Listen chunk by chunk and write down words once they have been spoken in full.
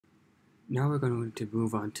Now we're going to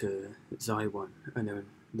move on to xi1, and then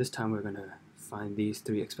this time we're going to find these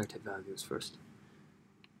three expected values first.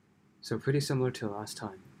 So pretty similar to last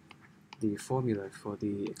time, the formula for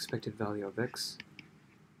the expected value of x,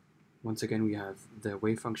 once again we have the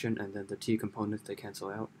wave function and then the t components, they cancel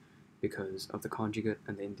out because of the conjugate,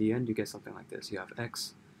 and in the end you get something like this. You have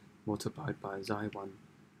x multiplied by xi1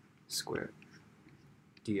 squared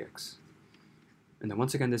dx. And then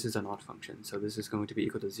once again this is an odd function, so this is going to be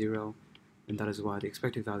equal to 0, and that is why the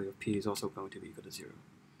expected value of p is also going to be equal to 0.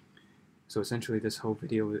 So essentially this whole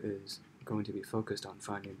video is going to be focused on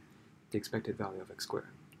finding the expected value of x squared.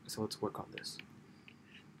 So let's work on this.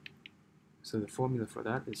 So the formula for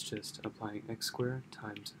that is just applying x squared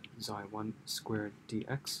times xi1 squared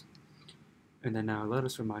dx. And then now let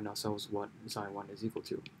us remind ourselves what xi1 is equal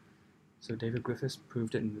to. So David Griffiths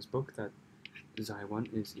proved it in his book that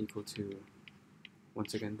xi1 is equal to,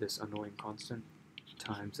 once again, this annoying constant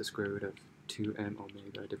times the square root of 2m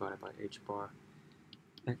omega divided by h bar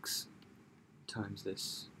x times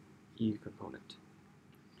this e component.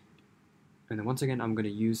 And then once again, I'm going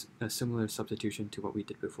to use a similar substitution to what we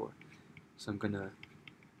did before. So I'm going to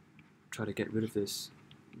try to get rid of this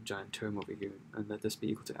giant term over here and let this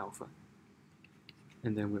be equal to alpha.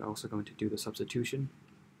 And then we're also going to do the substitution.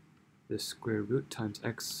 The square root times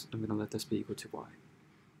x, I'm going to let this be equal to y.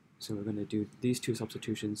 So we're going to do these two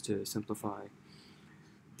substitutions to simplify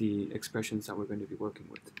the expressions that we're going to be working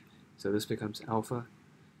with. So this becomes alpha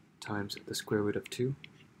times the square root of 2.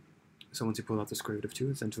 So once you pull out the square root of 2,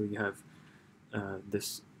 essentially you have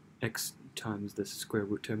this x times this square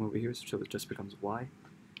root term over here, so it just becomes y,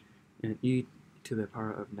 and e to the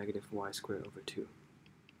power of negative y squared over 2.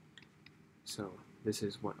 So this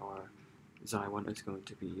is what our xi1 is going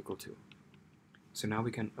to be equal to. So now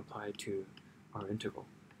we can apply it to our integral.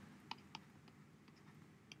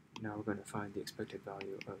 Now we're going to find the expected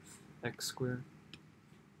value of x squared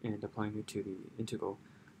and applying it to the integral.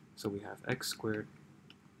 So we have x squared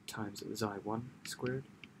times xi1 squared.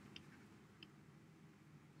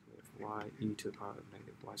 So we have y e to the power of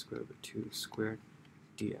negative y squared over 2 squared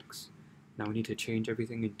dx. Now we need to change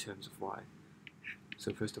everything in terms of y.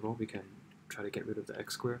 So first of all, we can try to get rid of the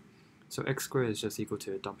x squared. So x squared is just equal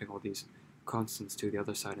to dumping all these constants to the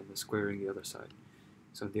other side and then squaring the other side.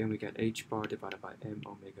 So in the end we get h bar divided by m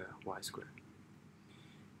omega y squared.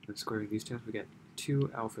 And squaring these terms we get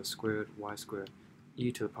 2 alpha squared y squared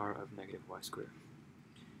e to the power of negative y squared.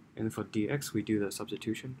 And for dx we do the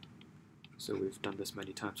substitution. So we've done this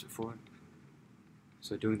many times before.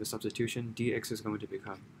 So doing the substitution, dx is going to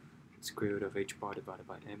become square root of h bar divided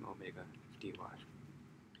by m omega dy.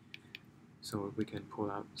 So we can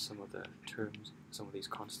pull out some of the terms, some of these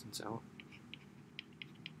constants out.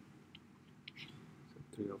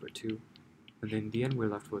 3 over 2, and then in the end we're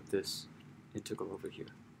left with this integral over here,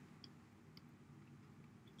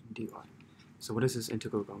 dy. So what is this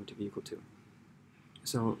integral going to be equal to?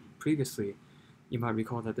 So previously, you might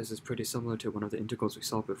recall that this is pretty similar to one of the integrals we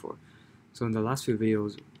solved before. So in the last few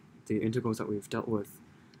videos, the integrals that we've dealt with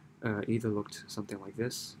either looked something like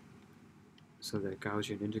this, so the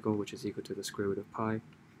Gaussian integral, which is equal to the square root of pi,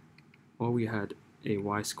 or we had a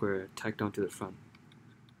y squared tacked onto the front,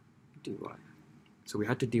 dy. So we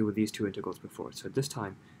had to deal with these two integrals before. So this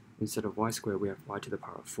time, instead of y squared, we have y to the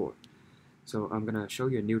power of 4. So I'm going to show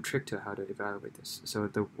you a new trick to how to evaluate this. So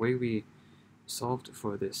the way we solved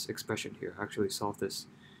for this expression here, actually solved this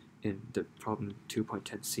in the problem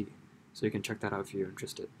 2.10c. So you can check that out if you're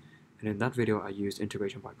interested. And in that video, I used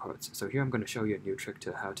integration by parts. So here I'm going to show you a new trick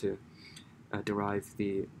to how to derive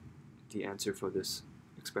the answer for this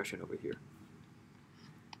expression over here.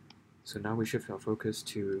 So now we shift our focus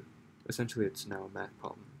to, essentially it's now a math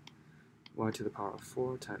problem. Y to the power of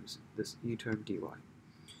 4 times this e term dy.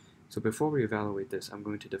 So before we evaluate this, I'm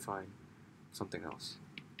going to define something else.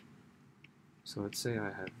 So let's say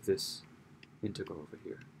I have this integral over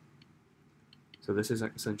here. So this is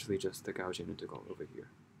essentially just the Gaussian integral over here.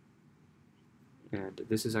 And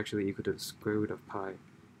this is actually equal to the square root of pi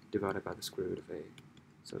divided by the square root of a.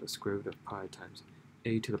 So the square root of pi times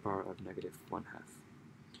a to the power of negative 1/2.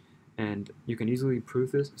 And you can easily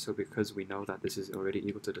prove this, so because we know that this is already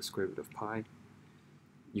equal to the square root of pi,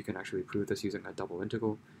 you can actually prove this using a double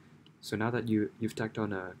integral. So now that you've tacked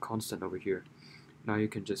on a constant over here, now you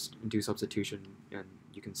can just do substitution and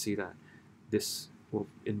you can see that this will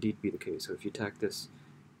indeed be the case. So if you tack this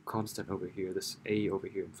constant over here, this a over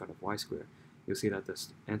here in front of y squared, you'll see that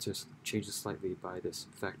this answer changes slightly by this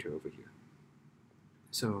factor over here.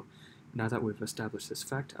 So now that we've established this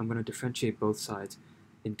fact, I'm going to differentiate both sides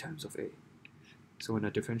in terms of a. So when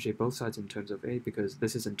I differentiate both sides in terms of a, because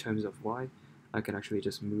this is in terms of y, I can actually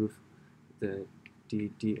just move the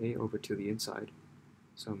dA over to the inside.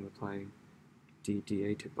 So I'm applying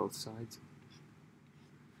dA to both sides.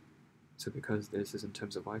 So because this is in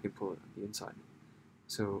terms of y, I can pull it on the inside.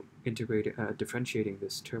 So differentiating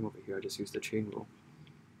this term over here, I just use the chain rule.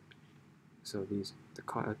 So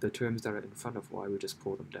the terms that are in front of y, we just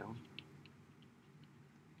pull them down,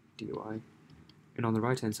 dy. And on the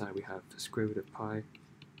right-hand side, we have square root of pi,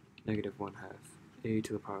 negative 1/2, a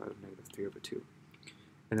to the power of negative 3 over 2.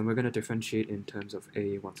 And then we're going to differentiate in terms of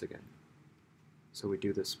a once again. So we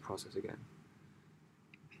do this process again.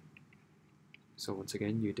 So once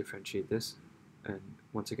again, you differentiate this, and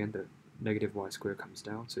once again, the negative y squared comes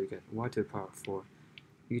down, so you get y to the power of 4,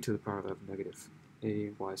 e to the power of negative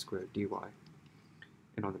a y squared dy.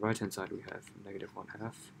 And on the right-hand side, we have negative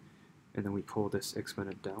 1/2, and then we pull this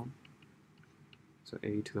exponent down, so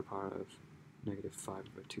a to the power of negative 5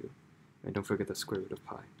 over 2. And don't forget the square root of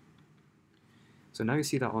pi. So now you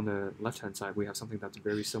see that on the left-hand side, we have something that's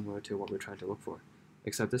very similar to what we're trying to look for,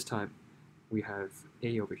 except this time we have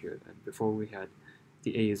a over here, and before we had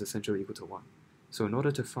the a is essentially equal to 1. So in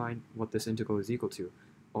order to find what this integral is equal to,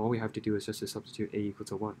 all we have to do is just to substitute a equal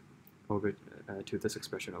to 1 over to this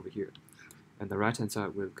expression over here. And the right-hand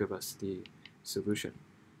side will give us the solution.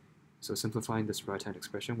 So simplifying this right-hand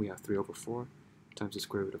expression, we have 3 over 4 times the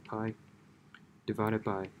square root of pi divided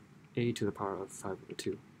by a to the power of 5 over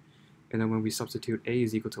 2. And then when we substitute a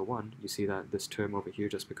is equal to 1, you see that this term over here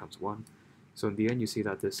just becomes 1. So in the end, you see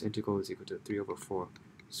that this integral is equal to 3 over 4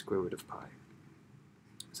 square root of pi.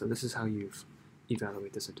 So this is how you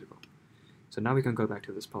evaluate this integral. So now we can go back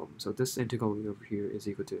to this problem. So this integral over here is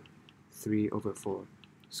equal to 3 over 4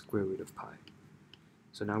 square root of pi.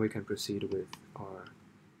 So now we can proceed with our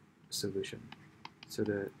solution. So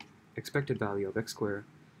the expected value of x squared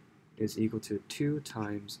is equal to 2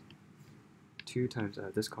 times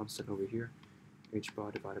this constant over here, h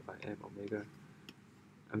bar divided by m omega.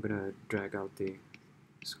 I'm going to drag out the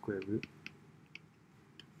square root.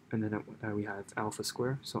 And then we have alpha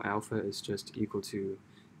squared. So alpha is just equal to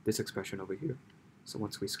this expression over here. So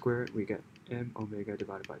once we square it, we get m omega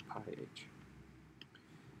divided by pi h.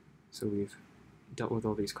 So we've dealt with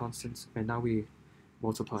all these constants, and now we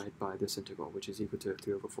multiply it by this integral, which is equal to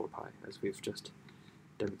 3 over 4 pi, as we've just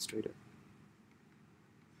demonstrated.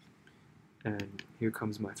 And here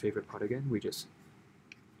comes my favorite part again. We just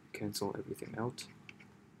cancel everything out.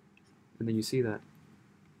 And then you see that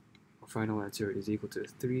our final answer is equal to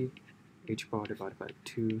 3 h bar divided by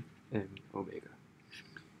 2 m omega.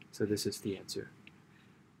 So this is the answer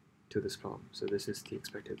to this problem. So this is the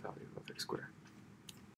expected value of x squared.